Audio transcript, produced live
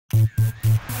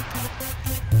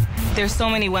There's so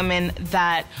many women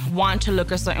that want to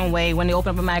look a certain way. When they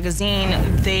open up a magazine,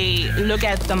 they look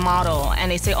at the model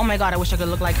and they say, oh my God, I wish I could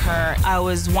look like her. I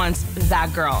was once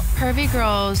that girl. Curvy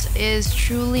Girls is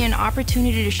truly an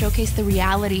opportunity to showcase the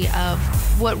reality of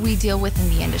what we deal with in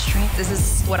the industry. This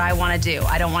is what I want to do.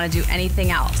 I don't want to do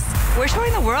anything else. We're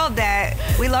showing the world that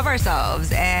we love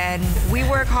ourselves and we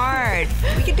work hard.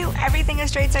 We can do everything a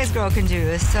straight size girl can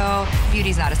do, so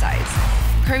beauty's not a size.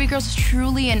 Curvy Girls is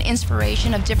truly an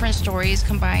inspiration of different stories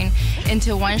combined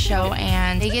into one show,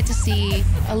 and they get to see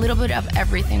a little bit of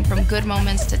everything, from good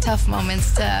moments to tough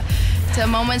moments to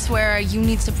moments where you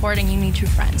need support and you need true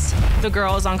friends. The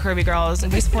girls on Curvy Girls,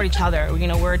 we support each other. You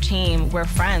know, we're a team, we're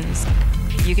friends.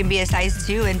 You can be a size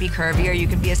 2 and be curvy, or you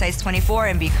can be a size 24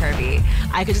 and be curvy.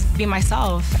 I could just be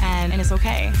myself, and it's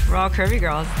okay. We're all Curvy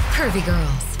Girls. Curvy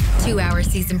Girls. 2-hour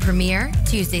season premiere,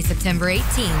 Tuesday, September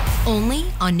 18th, only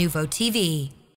on nuvoTV.